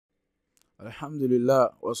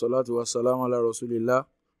Alhamdulillah wa salatu wa salam ala rasulillah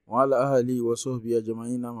wa ala ahli wa sahbihi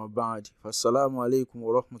ajma'in amma ba'd. Assalamu alaykum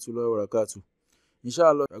wa warahmatullah wa barakatuh.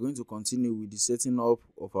 Inshallah, we are going to continue with the setting up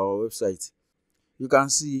of our website. You can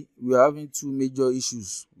see we are having two major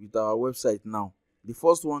issues with our website now. The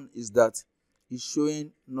first one is that it's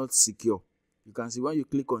showing not secure. You can see when you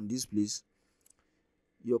click on this place,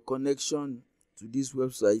 your connection to this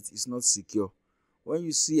website is not secure. When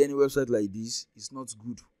you see any website like this, it's not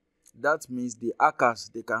good. That means the hackers,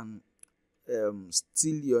 they can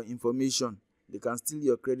steal your information. They can steal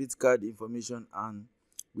your credit card information and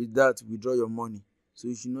with that withdraw your money. So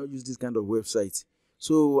you should not use this kind of website.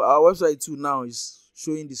 So our website too now is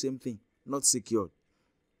showing the same thing, not secured.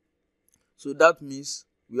 So that means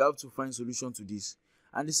we have to find solution to this.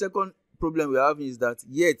 And the second problem we are having is that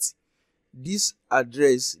yet this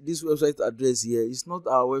address, this website address here, is not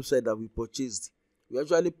our website that we purchased. We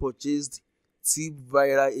actually purchased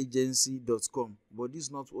tipviralagency.com, but this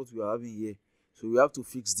is not what we are having here. So we have to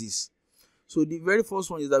fix this. So the very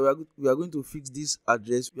first one is that we are going to fix this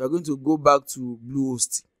address. We are going to go back to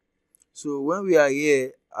Bluehost. So when we are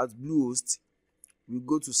here at Bluehost, we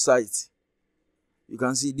go to site. You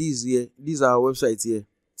can see this here. This is our website here,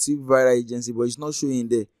 tipviral agency, but it's not showing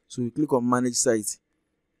there. So we click on manage site.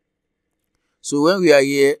 So when we are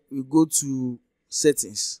here, we go to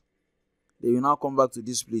settings. Then we now come back to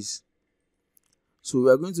this place. So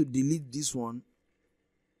we are going to delete this one.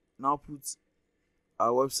 Now put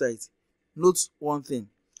our website. Note one thing.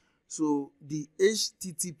 So the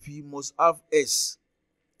HTTP must have S.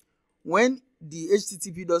 When the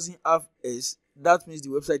HTTP doesn't have S, that means the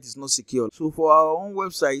website is not secure. So for our own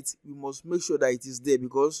website, we must make sure that it is there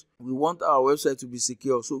because we want our website to be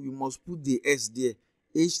secure. So we must put the S there.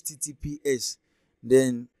 HTTPS.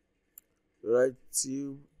 Then write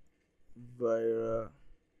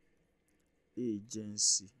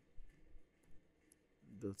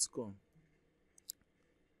tipviralagency.com.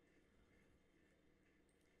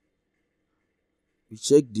 We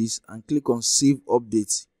check this and click on save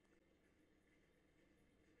update.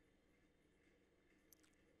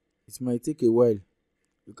 It might take a while.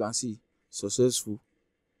 You can see successful.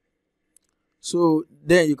 So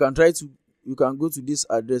then you can go to this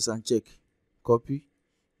address and check. Copy,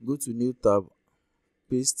 go to new tab,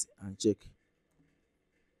 paste and check.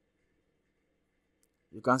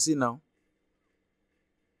 You can see now.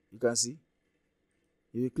 You can see.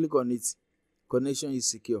 If you click on it, connection is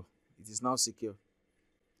secure. It is now secure.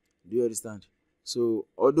 Do you understand? So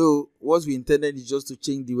although what we intended is just to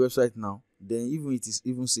change the website now, then even it is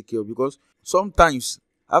even secure because sometimes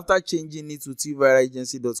after changing it to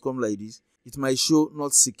tipviralagency.com like this, it might show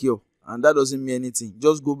not secure, and that doesn't mean anything.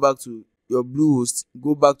 Just go back to your Bluehost,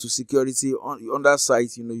 go back to security on that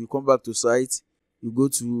site. You come back to site, you go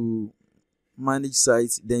to manage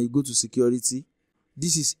site, then you go to security.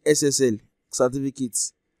 This is SSL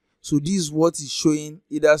certificates. So this is what is showing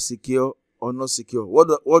either secure or not secure.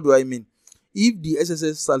 What do I mean? If the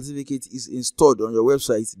SSL certificate is installed on your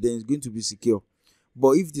website, then it's going to be secure.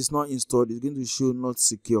 But if it is not installed, it's going to show not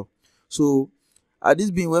secure. So at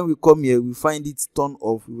this being, when we come here, we find it turned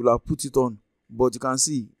off. We will have put it on, but you can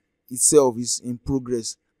see itself is in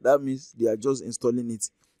progress. That means they are just installing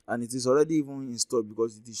it, and it is already even installed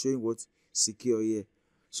because it is showing what secure here.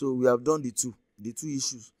 So we have done the two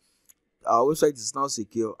issues. Our website is now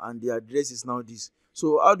secure and the address is now this.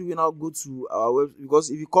 So how do we now go to our web? Because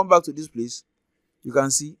if you come back to this place, you can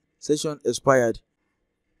see session expired.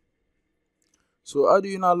 So how do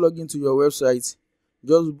you now log into your website?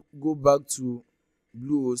 Just go back to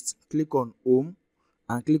Bluehost, click on home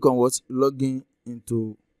and click on what? Login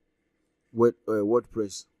into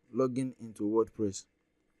Wordpress. Login into Wordpress.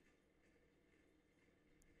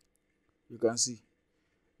 You can see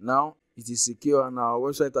now it is secure and our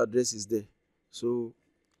website address is there. So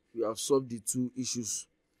we have solved the two issues.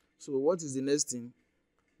 So what is the next thing?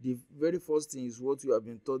 The very first thing is what you have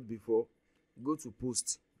been taught before. Go to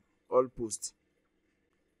post, all post.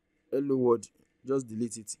 Hello world, just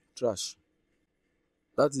delete it, trash.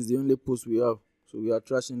 That is the only post we have, so we are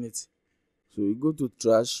trashing it. So you go to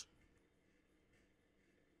trash,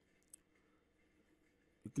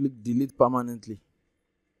 you click delete permanently.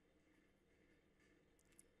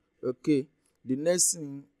 Okay, the next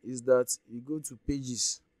thing is that you go to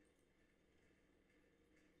pages.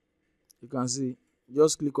 You can see,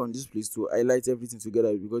 just click on this place to highlight everything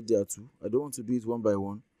together because there are two. I don't want to do it one by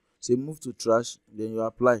one. Say move to trash, then you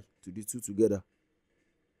apply to the two together.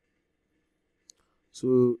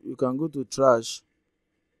 So you can go to trash,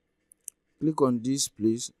 click on this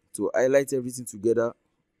place to highlight everything together,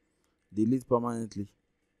 delete permanently.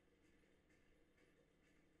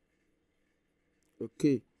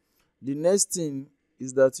 Okay, The next thing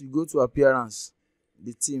is that you go to appearance,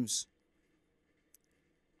 the themes.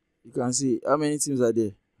 You can see how many themes are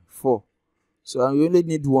there? 4. So and we only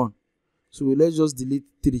need 1. So let's just delete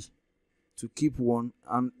 3 to keep 1,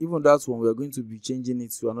 and even that one we are going to be changing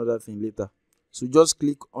it to another thing later. So just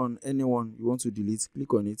click on anyone you want to delete,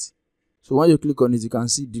 click on it. So when you click on it, you can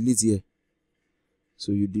see delete here.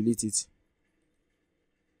 So you delete it.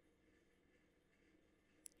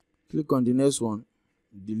 Click on the next one,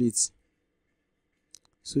 delete.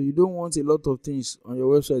 So you don't want a lot of things on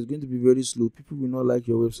your website. It's going to be very slow. People will not like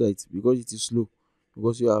your website because it is slow,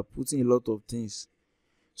 because you are putting a lot of things.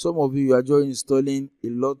 Some of you are just installing a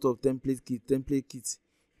lot of template kits.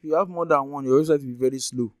 If you have more than one, your website will be very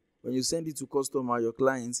slow. When you send it to customer, your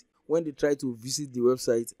clients, when they try to visit the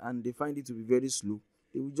website and they find it to be very slow,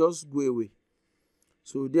 they will just go away.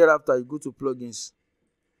 So thereafter, you go to plugins.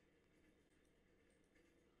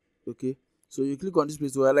 Okay, so you click on this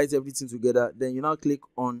place to highlight everything together. Then you now click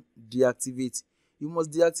on deactivate. You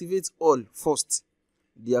must deactivate all first.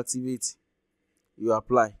 Deactivate. You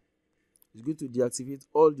apply. It's going to deactivate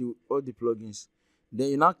all the plugins.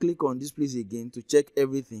 Then you now click on this place again to check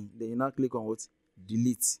everything. Then you now click on what?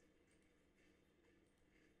 Delete.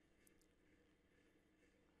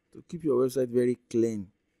 To keep your website very clean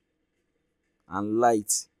and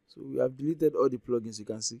light. So we have deleted all the plugins, you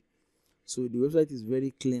can see. So the website is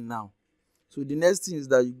very clean now. So the next thing is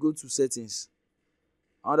that you go to settings.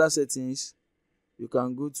 Under settings, you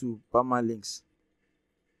can go to permalinks.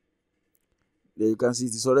 There you can see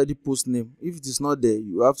it is already post name. If it is not there,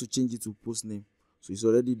 you have to change it to post name. So it's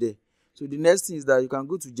already there. So the next thing is that you can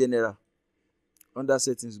go to general. Under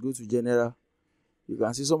settings, go to general. You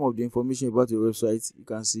can see some of the information about your website. You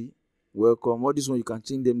can see welcome. All this one you can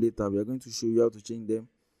change them later. We are going to show you how to change them.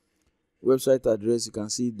 Website address, you can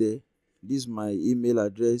see it there. This is my email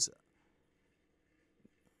address.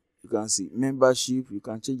 You can see membership. You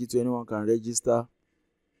can change it to anyone can register.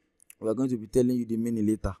 We are going to be telling you the meaning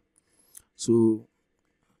later. So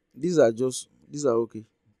these are okay.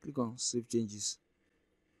 Click on save changes.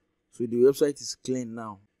 So the website is clean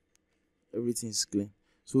now. Everything is clean.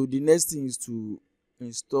 So the next thing is to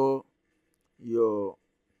install your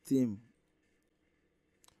theme.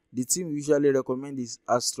 The theme we usually recommend is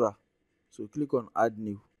Astra. So click on add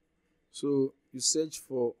new. So you search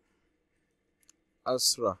for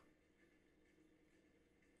Astra.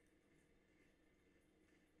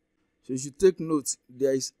 So you should take note,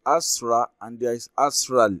 there is Astra and there is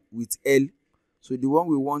Astral with L. So the one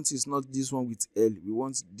we want is not this one with L. We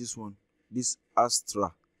want this one, this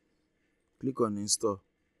Astra. Click on install.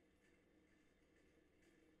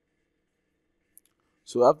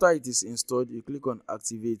 So after it is installed, you click on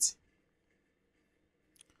activate.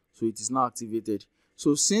 So it is now activated.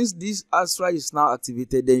 So since this Astra is now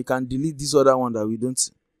activated, then you can delete this other one that we don't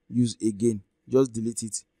use again. Just delete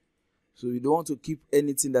it. So you don't want to keep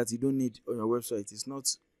anything that you don't need on your website. It's not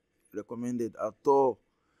recommended at all.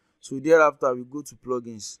 So thereafter, we go to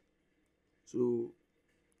plugins. So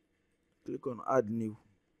click on add new.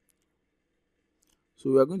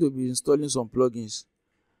 So we are going to be installing some plugins.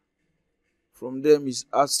 From them is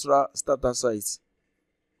Astra starter site.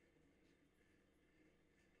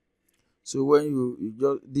 So when you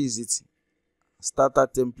just, this is it, starter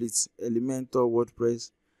templates, Elementor,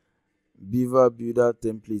 WordPress, Beaver Builder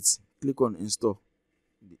templates. Click on install.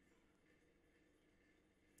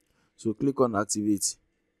 So click on activate.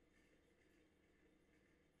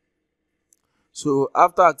 So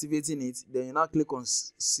after activating it, then you now click on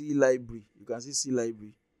C library. You can see C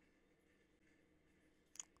library.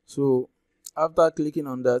 So after clicking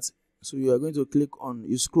on that, so you are going to click on,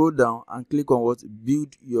 you scroll down and click on what?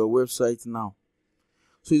 Build your website now.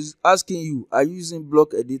 So it's asking you, are you using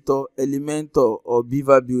block editor, Elementor, or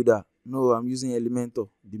Beaver Builder? No, I'm using Elementor,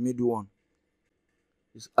 the middle one.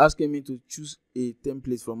 It's asking me to choose a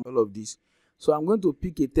template from all of these. So I'm going to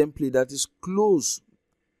pick a template that is close,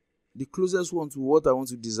 the closest one to what I want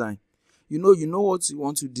to design. You know what you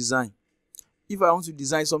want to design. If I want to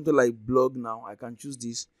design something like blog now, I can choose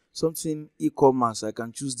this. Something e-commerce, I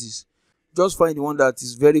can choose this. Just find the one that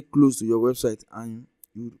is very close to your website and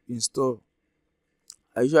you install.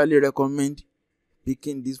 I usually recommend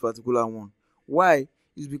picking this particular one. Why?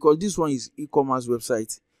 It's because this one is e-commerce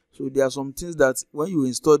website. So there are some things that when you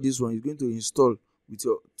install this one, it's going to install with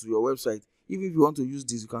to your website. Even if you want to use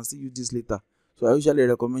this, you can still use this later. So I usually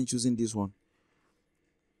recommend choosing this one.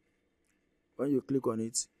 When you click on it,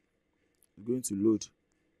 it's going to load.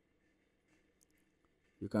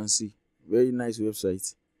 You can see, very nice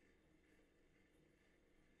website.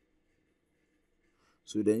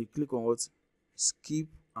 So then you click on what? Skip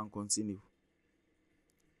and continue.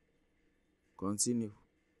 Continue.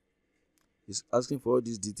 It's asking for all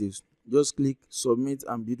these details. Just click submit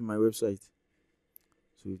and build my website.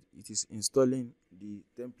 So it is installing the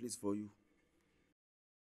templates for you.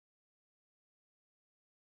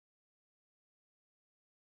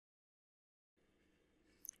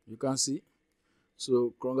 You can see.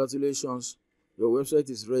 So congratulations, your website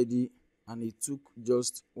is ready, and it took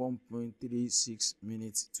just 1.36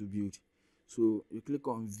 minutes to build. So you click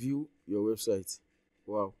on view your website.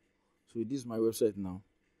 Wow. So this is my website now.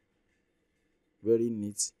 Very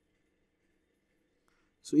neat.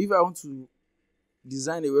 So if I want to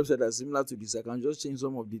design a website that's similar to this, I can just change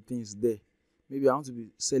some of the things there. Maybe I want to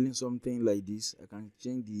be selling something like this. I can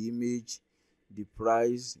change the image, the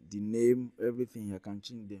price, the name, everything. I can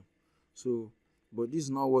change them. So but this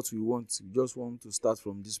is not what we want. We just want to start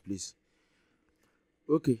from this place.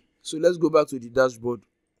 Okay, so let's go back to the dashboard.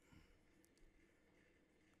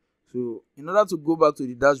 So in order to go back to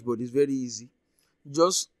the dashboard, it's very easy.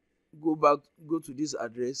 Just go to this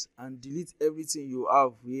address and delete everything you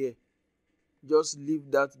have here. Just leave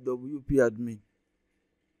that WP admin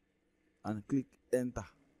and click enter.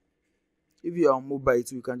 If you are on mobile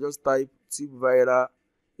too, you can just type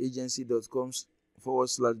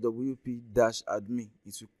tipviraagency.com/WP-admin.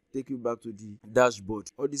 It will take you back to the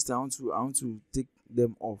dashboard. All this time I want to take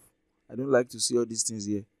them off. I don't like to see all these things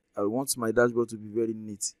here. I want my dashboard to be very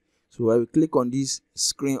neat. So I will click on this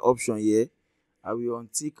screen option here. I will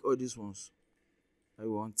untick all these ones. I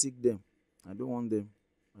will untick them. I don't want them.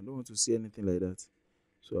 I don't want to see anything like that.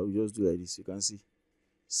 So I will just do like this. You can see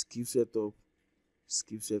skip setup,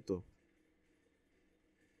 skip setup.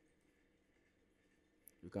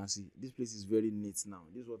 You can see this place is very neat now.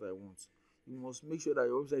 This is what I want. You must make sure that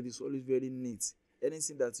your website is always very neat.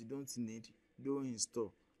 Anything that you don't need, don't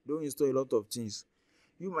install. Don't install a lot of things.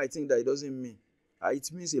 You might think that it doesn't mean.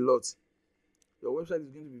 It means a lot. Your website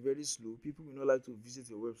is going to be very slow. People will not like to visit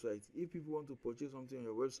your website. If people want to purchase something on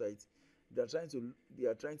your website, they are trying to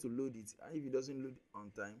load it, and if it doesn't load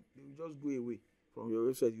on time, they will just go away from your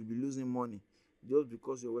website. You'll be losing money just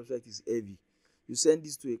because your website is heavy. You send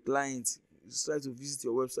this to a client, he tries to visit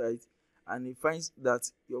your website, and he finds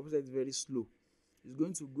that your website is very slow. He's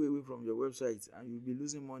going to go away from your website, and you'll be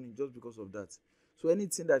losing money just because of that. So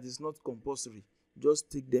anything that is not compulsory, just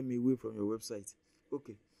take them away from your website.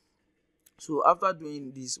 Okay. So after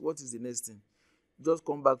doing this, what is the next thing? Just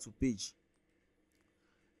come back to page.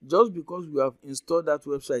 Just because we have installed that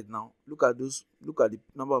website now, look at the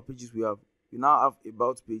number of pages we have. We now have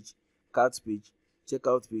about page, cart page,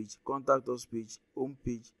 checkout page, contact us page, home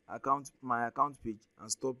page, my account page,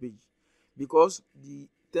 and store page. Because the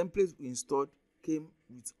template we installed came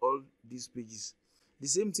with all these pages. The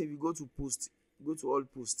same thing, we go to post, go to all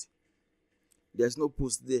post. There's no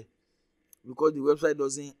post there because the website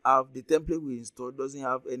doesn't have, the template we installed doesn't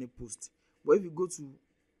have any post. But if you go to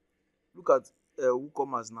look at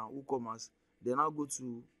WooCommerce now, WooCommerce, then now go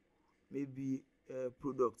to maybe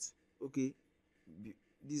products. Okay,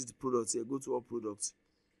 this is the products here. Go to all products.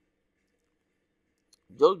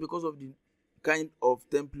 Just because of the kind of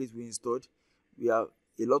template we installed, we have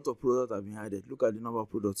a lot of products have been added. Look at the number of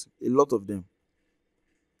products, a lot of them.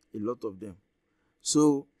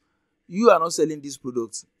 So you are not selling these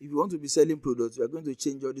products. If you want to be selling products, you are going to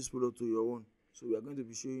change all these products to your own. So we are going to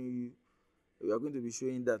be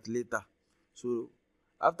showing that later. So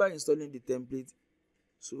after installing the template,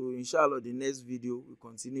 so inshallah the next video will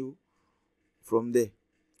continue from there.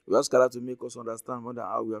 We ask Allah to make us understand more than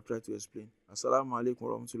how we have tried to explain. Assalamu alaikum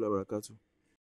warahmatullah wabarakatuh.